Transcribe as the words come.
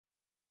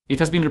It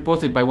has been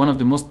reported by one of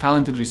the most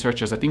talented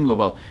researchers at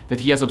Inglobal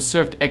that he has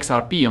observed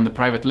XRP on the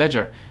private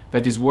ledger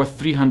that is worth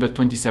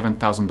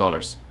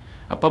 $327,000.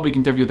 A public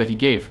interview that he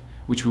gave,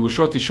 which we will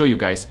shortly show you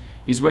guys,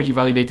 is where he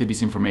validated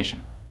this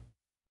information.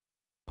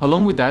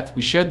 Along with that,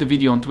 we shared the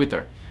video on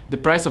Twitter. The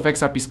price of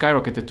XRP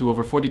skyrocketed to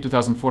over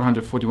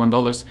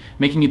 $42,441,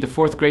 making it the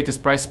fourth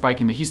greatest price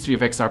spike in the history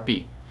of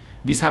XRP.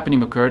 This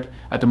happening occurred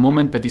at a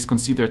moment that is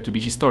considered to be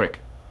historic.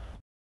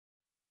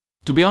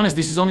 To be honest,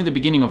 this is only the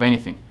beginning of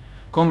anything.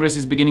 Congress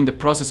is beginning the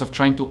process of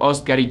trying to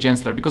oust Gary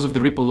Gensler because of the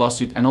Ripple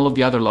lawsuit and all of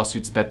the other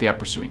lawsuits that they are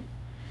pursuing.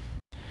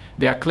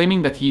 They are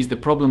claiming that he is the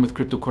problem with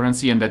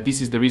cryptocurrency and that this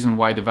is the reason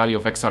why the value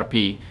of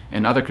XRP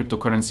and other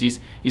cryptocurrencies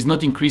is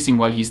not increasing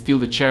while he is still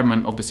the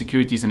chairman of the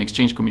Securities and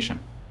Exchange Commission.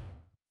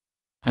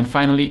 And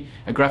finally,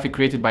 a graphic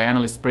created by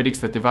analysts predicts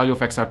that the value of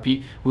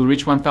XRP will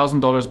reach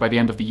 $1,000 by the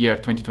end of the year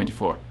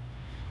 2024.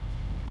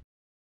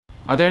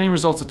 Are there any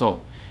results at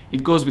all?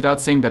 It goes without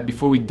saying that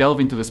before we delve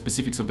into the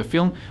specifics of the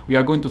film, we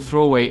are going to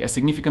throw away a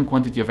significant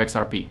quantity of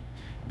XRP.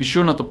 Be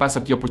sure not to pass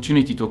up the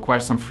opportunity to acquire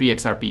some free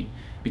XRP,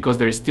 because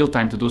there is still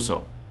time to do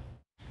so.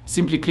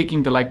 Simply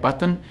clicking the like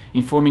button,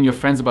 informing your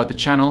friends about the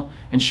channel,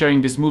 and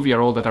sharing this movie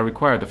are all that are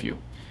required of you.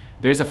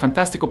 There is a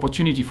fantastic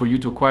opportunity for you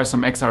to acquire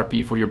some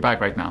XRP for your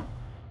bag right now.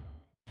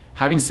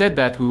 Having said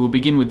that, we will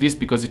begin with this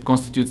because it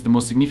constitutes the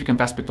most significant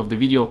aspect of the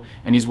video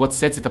and is what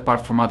sets it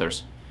apart from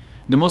others.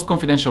 The most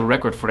confidential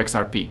record for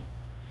XRP.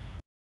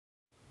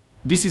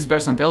 This is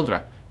Versant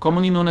Eldra,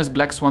 commonly known as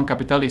Black Swan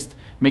Capitalist,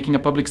 making a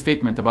public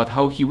statement about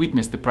how he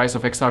witnessed the price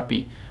of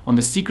XRP on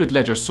the secret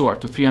ledger soar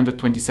to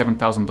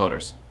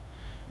 $327,000.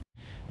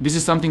 This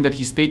is something that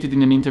he stated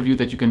in an interview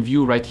that you can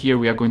view right here.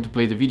 We are going to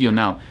play the video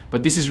now,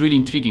 but this is really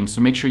intriguing, so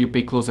make sure you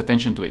pay close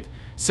attention to it.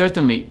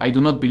 Certainly, I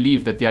do not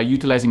believe that they are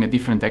utilizing a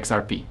different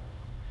XRP.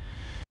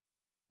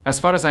 As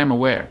far as I am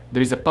aware,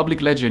 there is a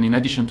public ledger in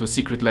addition to a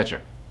secret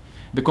ledger.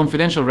 The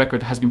confidential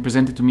record has been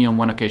presented to me on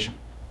one occasion.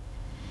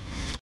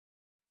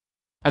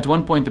 At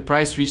one point, the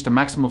price reached a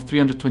maximum of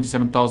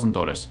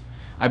 $327,000.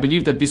 I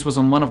believe that this was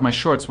on one of my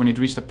shorts when it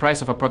reached a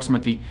price of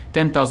approximately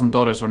 $10,000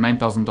 or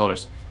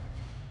 $9,000.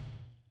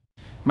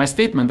 My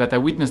statement that I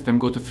witnessed them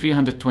go to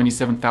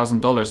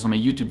 $327,000 on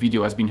a YouTube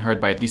video has been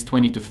heard by at least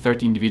 20 to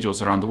 30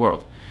 individuals around the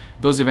world.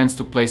 Those events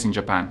took place in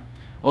Japan.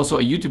 Also,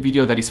 a YouTube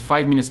video that is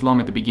 5 minutes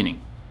long at the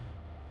beginning.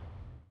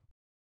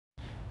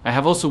 I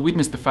have also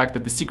witnessed the fact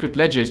that the secret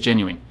ledger is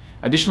genuine.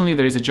 Additionally,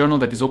 there is a journal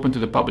that is open to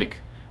the public.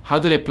 How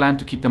do they plan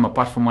to keep them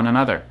apart from one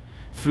another?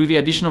 Through the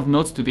addition of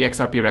notes to the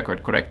XRP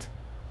record, correct?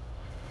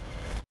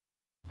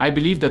 I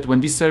believe that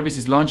when this service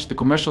is launched, the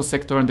commercial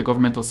sector and the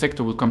governmental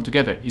sector will come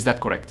together. Is that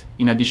correct?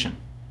 In addition.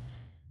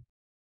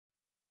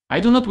 I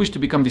do not wish to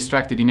become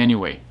distracted in any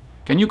way.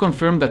 Can you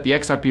confirm that the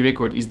XRP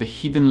record is the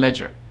hidden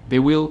ledger? They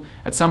will,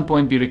 at some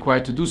point, be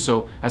required to do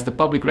so as the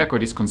public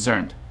record is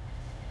concerned.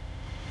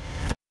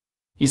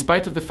 In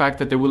spite of the fact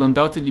that there will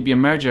undoubtedly be a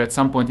merger at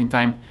some point in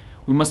time,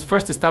 we must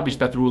first establish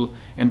that rule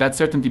and that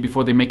certainty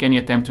before they make any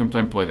attempt to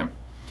employ them.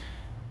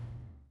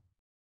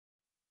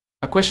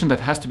 A question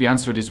that has to be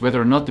answered is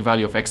whether or not the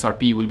value of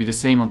XRP will be the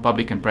same on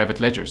public and private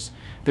ledgers.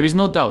 There is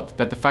no doubt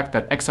that the fact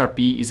that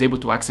XRP is able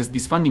to access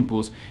these funding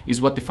pools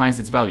is what defines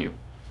its value.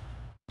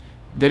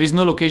 There is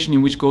no location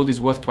in which gold is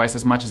worth twice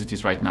as much as it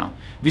is right now.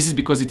 This is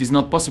because it is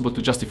not possible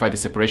to justify the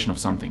separation of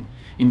something.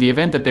 In the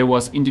event that there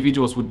was,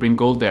 individuals would bring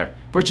gold there,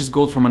 purchase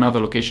gold from another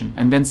location,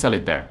 and then sell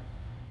it there.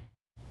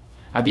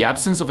 At the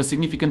absence of a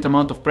significant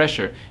amount of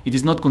pressure, it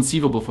is not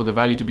conceivable for the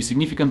value to be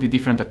significantly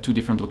different at two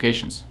different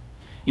locations.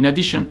 In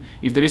addition,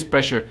 if there is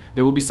pressure,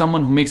 there will be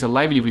someone who makes a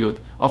livelihood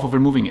off of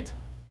removing it.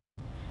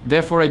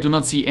 Therefore, I do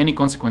not see any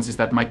consequences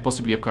that might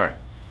possibly occur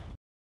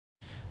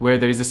where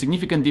there is a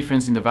significant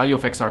difference in the value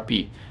of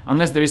XRP,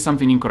 unless there is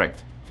something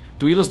incorrect.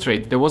 To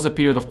illustrate, there was a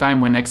period of time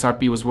when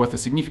XRP was worth a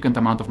significant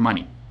amount of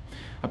money.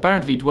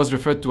 Apparently, it was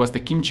referred to as the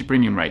kimchi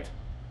premium rate.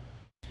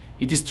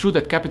 It is true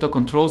that capital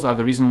controls are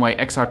the reason why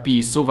XRP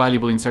is so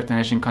valuable in certain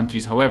Asian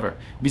countries. However,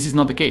 this is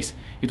not the case.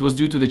 It was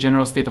due to the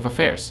general state of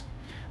affairs.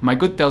 My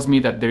gut tells me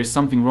that there is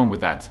something wrong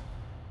with that.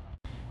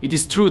 It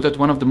is true that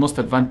one of the most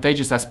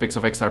advantageous aspects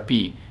of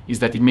XRP is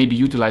that it may be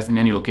utilized in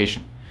any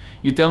location.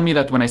 You tell me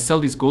that when I sell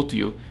this gold to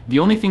you, the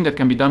only thing that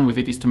can be done with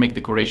it is to make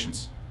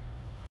decorations.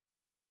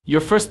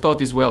 Your first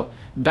thought is, well,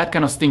 that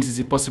kind of stinks. Is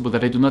it possible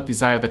that I do not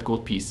desire that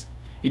gold piece?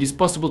 It is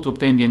possible to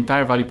obtain the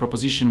entire value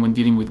proposition when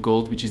dealing with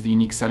gold, which is the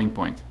unique selling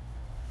point.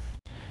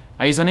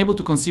 I is unable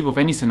to conceive of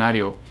any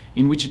scenario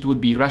in which it would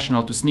be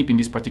rational to snip in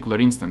this particular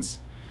instance.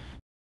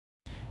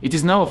 It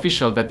is now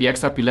official that the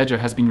XRP ledger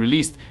has been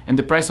released and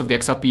the price of the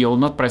XRP all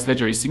not price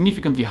ledger is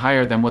significantly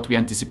higher than what we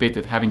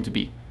anticipated having to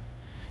be.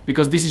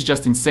 Because this is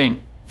just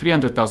insane.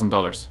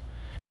 $300,000.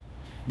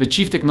 The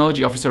Chief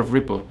Technology Officer of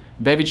Ripple,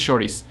 David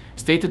Shoris,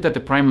 stated that the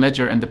prime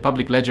ledger and the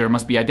public ledger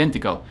must be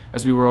identical,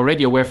 as we were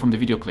already aware from the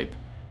video clip.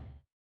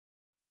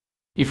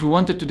 If we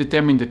wanted to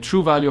determine the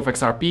true value of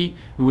XRP,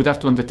 we would have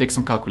to undertake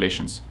some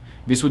calculations.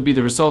 This would be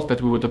the result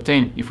that we would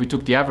obtain if we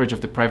took the average of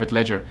the private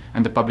ledger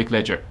and the public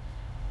ledger.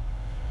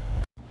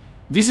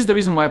 This is the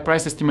reason why a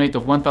price estimate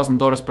of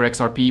 $1,000 per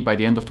XRP by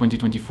the end of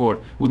 2024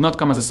 would not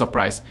come as a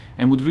surprise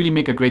and would really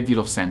make a great deal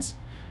of sense.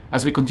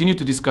 As we continue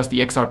to discuss the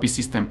XRP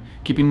system,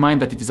 keep in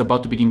mind that it is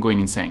about to begin going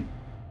insane.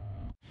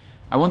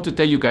 I want to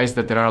tell you guys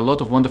that there are a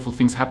lot of wonderful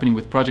things happening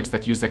with projects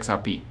that use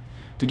XRP.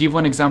 To give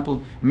one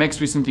example,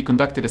 MEX recently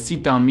conducted a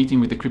sit-down meeting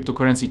with the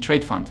cryptocurrency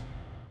trade fund.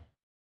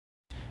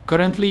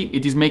 Currently,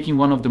 it is making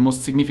one of the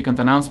most significant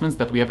announcements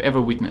that we have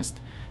ever witnessed.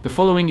 The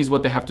following is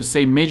what they have to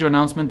say: major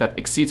announcement that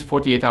exceeds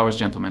 48 hours,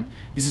 gentlemen.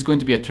 This is going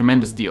to be a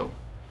tremendous deal.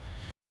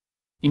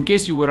 In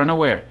case you were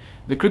unaware,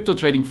 the crypto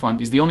trading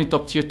fund is the only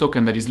top-tier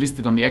token that is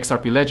listed on the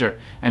XRP ledger,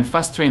 and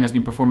Fast Train has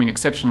been performing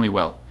exceptionally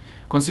well.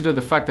 Consider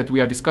the fact that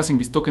we are discussing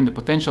this token, the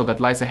potential that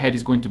lies ahead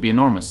is going to be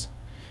enormous.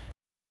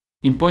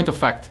 In point of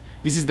fact,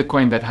 this is the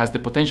coin that has the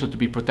potential to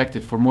be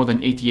protected for more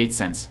than 88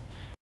 cents.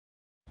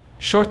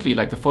 Shortly,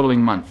 like the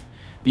following month,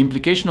 the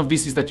implication of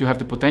this is that you have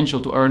the potential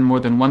to earn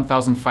more than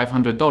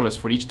 $1,500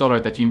 for each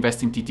dollar that you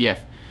invest in TTF.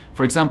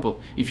 For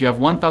example, if you have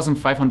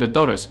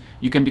 $1,500,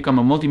 you can become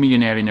a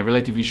multimillionaire in a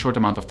relatively short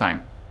amount of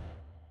time.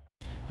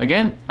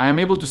 Again, I am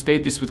able to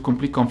state this with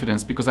complete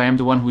confidence because I am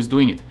the one who is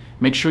doing it.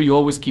 Make sure you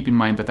always keep in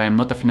mind that I am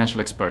not a financial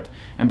expert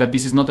and that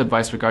this is not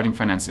advice regarding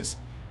finances.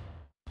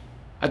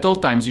 At all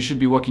times, you should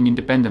be working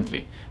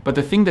independently, but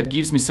the thing that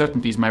gives me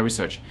certainty is my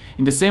research.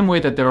 In the same way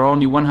that there are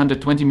only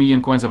 120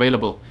 million coins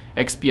available,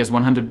 XP has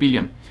 100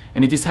 billion,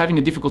 and it is having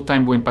a difficult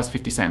time going past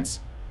 50 cents.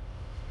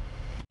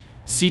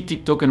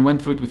 CTIP token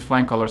went through it with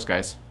flying colors,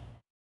 guys.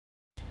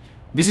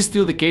 This is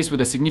still the case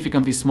with a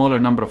significantly smaller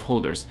number of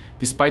holders,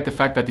 despite the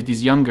fact that it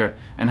is younger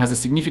and has a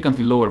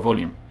significantly lower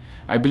volume.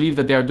 I believe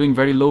that they are doing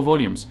very low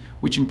volumes,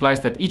 which implies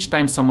that each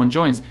time someone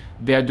joins,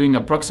 they are doing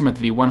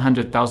approximately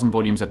 100,000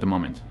 volumes at the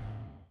moment.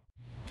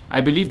 I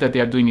believe that they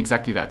are doing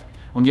exactly that.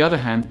 On the other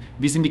hand,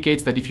 this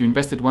indicates that if you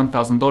invested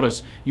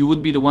 $1,000, you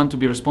would be the one to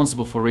be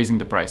responsible for raising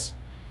the price.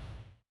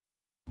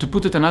 To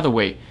put it another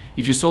way,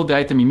 if you sold the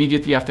item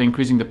immediately after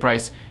increasing the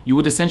price, you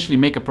would essentially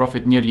make a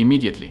profit nearly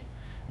immediately.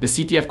 The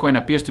CTF coin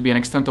appears to be an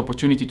excellent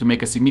opportunity to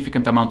make a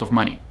significant amount of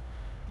money.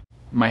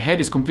 My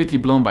head is completely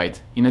blown by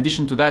it. In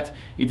addition to that,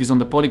 it is on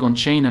the Polygon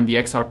chain and the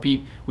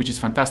XRP, which is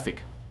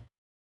fantastic.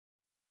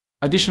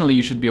 Additionally,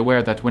 you should be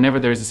aware that whenever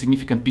there is a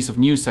significant piece of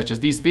news such as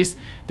this,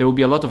 there will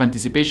be a lot of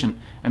anticipation,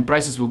 and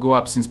prices will go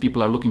up since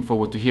people are looking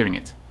forward to hearing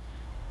it.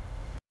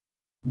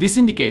 This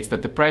indicates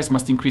that the price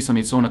must increase on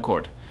its own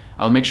accord.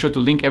 I'll make sure to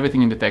link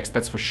everything in the text,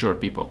 that's for sure,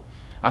 people.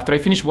 After I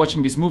finish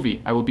watching this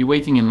movie, I will be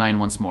waiting in line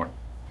once more.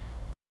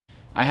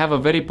 I have a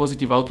very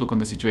positive outlook on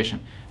the situation.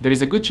 There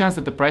is a good chance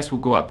that the price will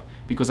go up,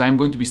 because I am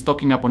going to be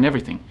stocking up on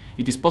everything.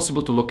 It is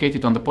possible to locate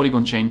it on the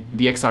Polygon chain,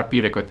 the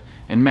XRP record,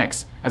 and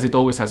MEX, as it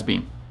always has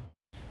been.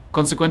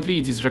 Consequently,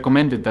 it is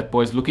recommended that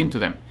boys look into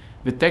them.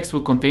 The text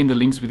will contain the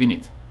links within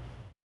it.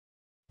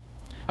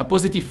 A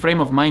positive frame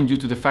of mind due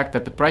to the fact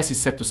that the price is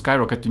set to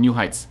skyrocket to new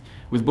heights.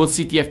 With both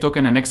CTF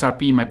token and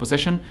XRP in my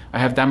possession, I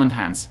have diamond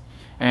hands.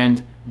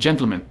 And,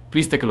 gentlemen,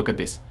 please take a look at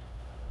this.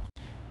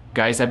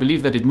 Guys, I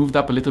believe that it moved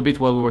up a little bit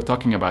while we were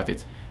talking about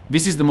it.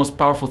 This is the most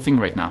powerful thing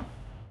right now.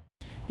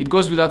 It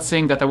goes without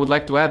saying that I would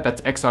like to add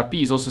that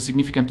XRP is also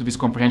significant to this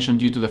comprehension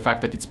due to the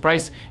fact that its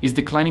price is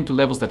declining to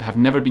levels that have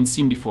never been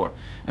seen before,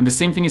 and the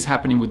same thing is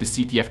happening with the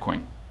CTF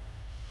coin.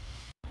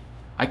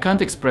 I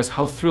can't express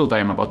how thrilled I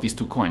am about these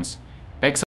two coins.